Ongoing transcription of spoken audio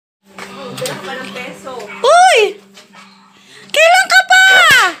Uy! Kailan ka pa?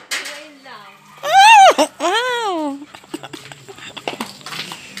 Oh, wow.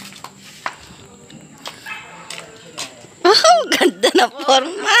 Oh, ganda na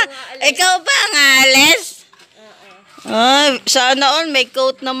forma. Ikaw ba ang alis? Ay, sana all may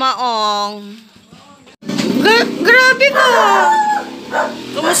coat na maong. Grabe ka.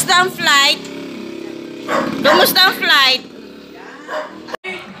 Kumusta ang flight? Kumusta ang flight?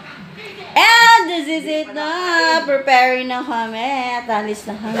 And this is it na. Preparing na kami. At alis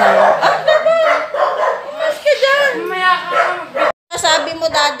na kami. Ah, baba! Mas ka dyan. Sabi mo,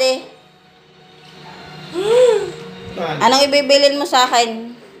 daddy. Anong ibibilin mo sa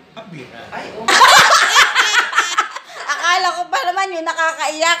akin? Akala ko pa naman yung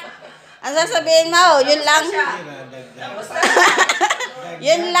nakakaiyak. Ang sasabihin mo, yun lang.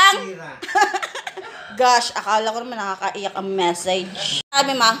 Yun lang. Gosh, akala ko naman nakakaiyak ang message.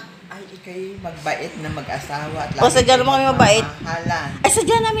 Sabi ma? Ay, ikay magbait na mag-asawa. O, sadya naman kami mabait. Mahalan. Ay,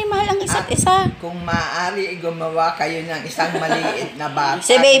 sadya namin mahal ang isa't isa. Kung maaari, gumawa kayo ng isang maliit na bata.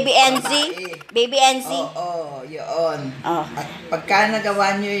 Si Baby NC? Baby NC? Oo, yun. Oh. At pagka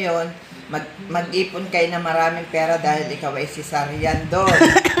nagawa nyo yun, mag-ipon kayo ng maraming pera dahil ikaw ay sisaryan doon.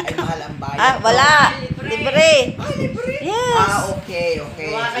 Ay, mahal ang bayan. Ah, wala. Libre. Ah, libre? Yes. Ah, okay.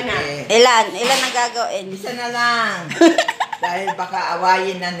 Sige. Ilan ang gagawin? Isa na lang. Dahil baka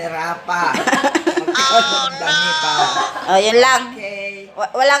awayin na ni Rapa. Magdami pa. Oh, yun lang. Okay.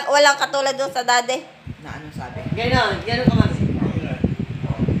 Walang katulad doon sa daddy. Na anong sabi? Ganon ka mami.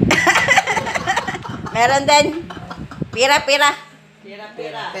 Meron din. Pira. Pera.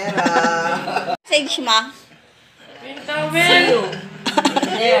 Message ma.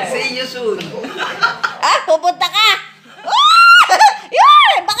 See you soon. Ah, pupunta ka.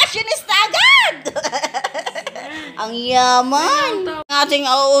 Yun! Bakasyonista agad! Ang yaman. Ang ating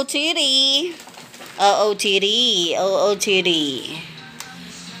OOTD.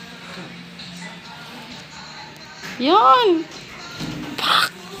 Yun. Pak!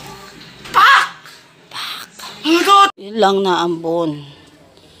 Yun lang na ambon.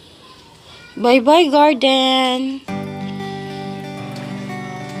 Bye-bye, garden.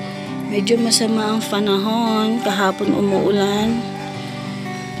 Medyo masama ang panahon. Kahapon umuulan.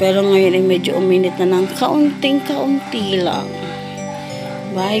 Pero ngayon ay medyo uminit na ng kaunting-kaunti lang.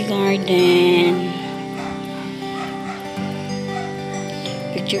 Bye, garden.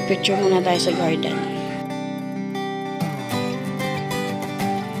 Picture muna tayo sa garden.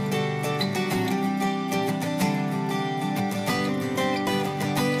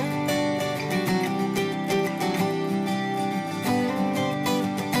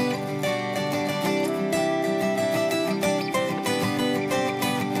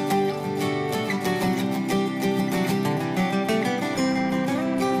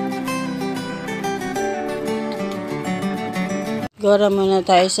 Gora muna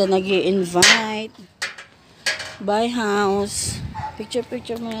tayo sa nag-i-invite. Bye, house.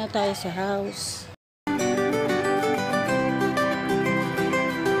 Picture muna tayo sa house.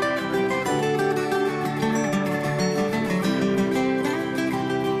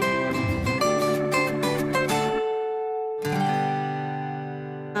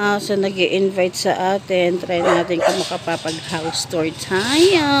 So, nag-i-invite sa atin. Try natin kung makapapag-house tour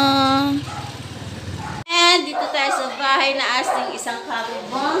tayo. And dito tayo sa bahay na asting isang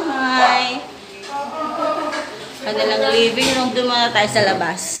kapitbahay. Kanilang living room. Doon muna tayo sa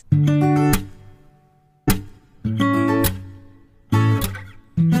labas.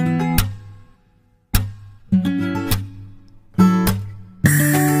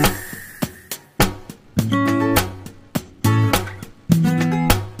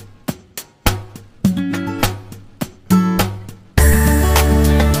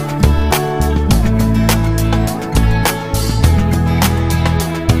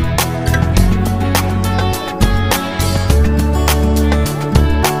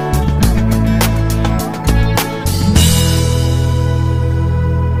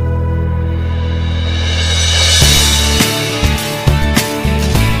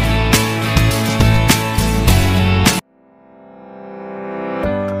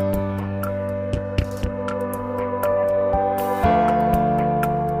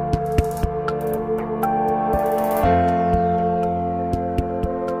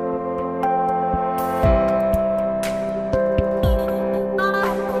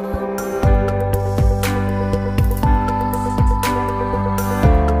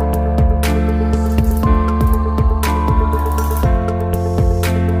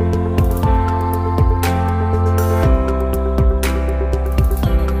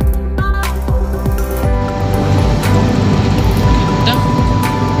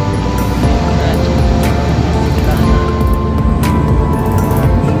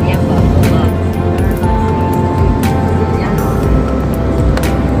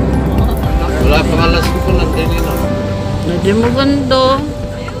 Ito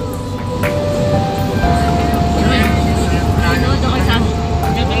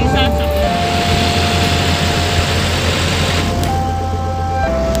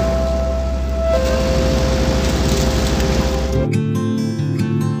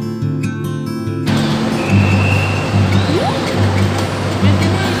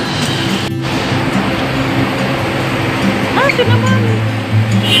naman.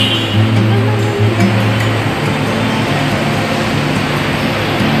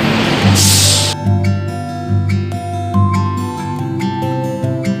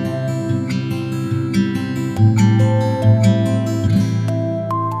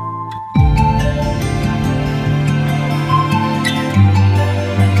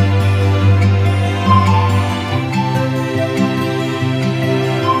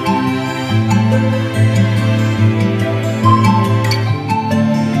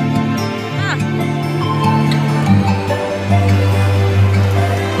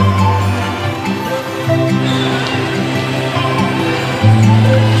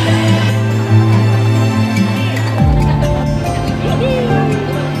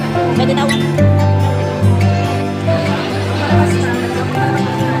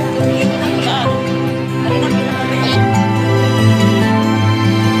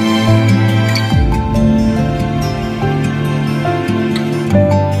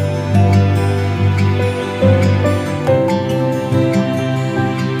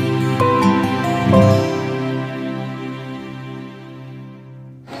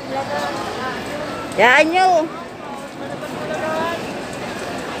 Yan nyo.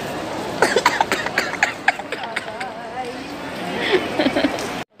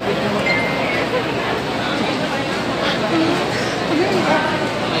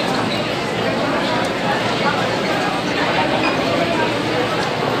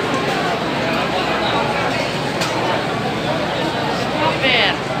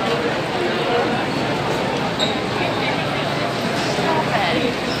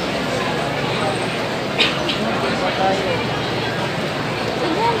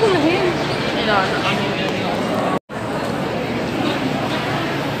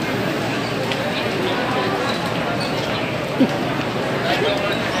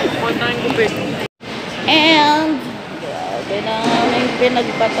 And grabe na yung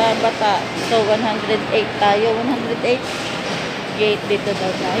pinagbata-bata. So 108 tayo. 108 gate dito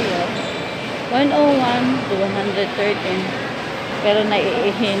daw tayo. 101 to 113. Pero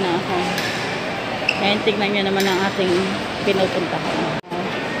naiihi na ako. Ngayon tignan nyo naman ang ating pinupuntahan.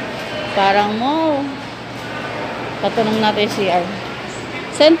 Parang mall. Tatanong natin yung CR.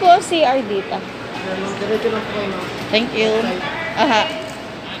 Saan po ang CR dito? Thank you. Aha.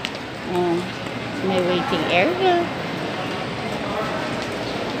 Oh, may waiting area.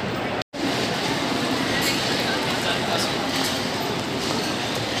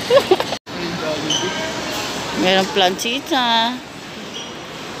 Merong planchita.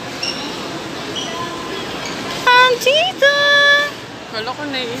 Planchita! Kala ko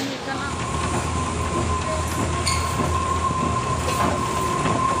naiinit ka na.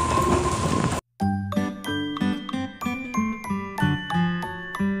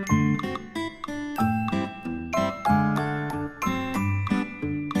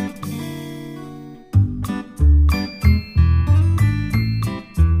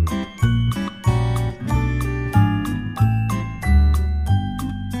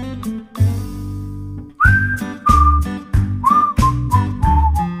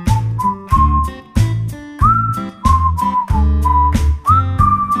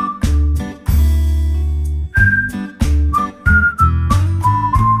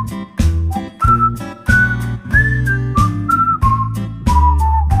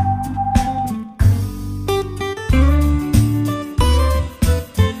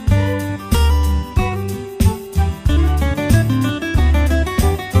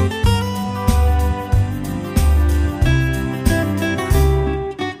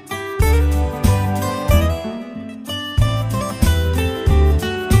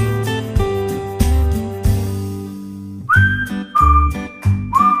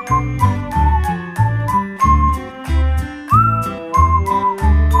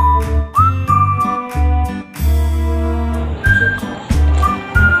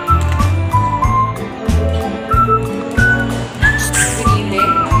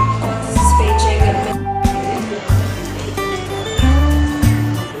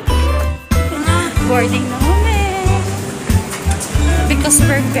 Boarding na kami. Because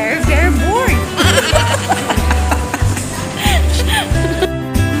we're very, very bored.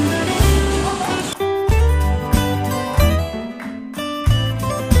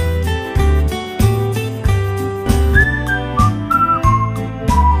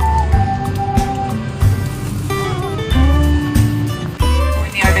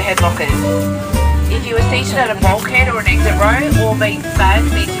 lockers. If you are seated at a bulkhead or an exit row, all these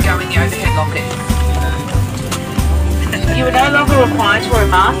bags need to go in the overhead lockers. You are no longer required to wear a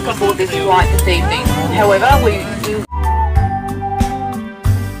mask on board this flight this evening. However, we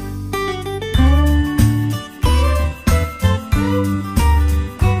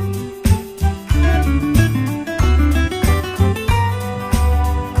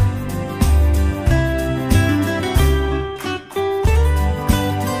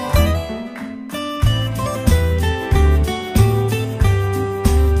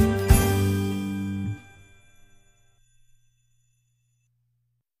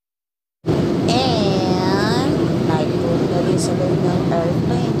And nagpunta na rin sa loob ng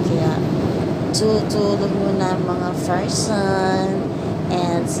airplane. Kaya tutulog muna mga person.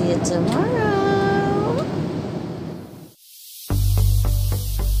 And see you tomorrow.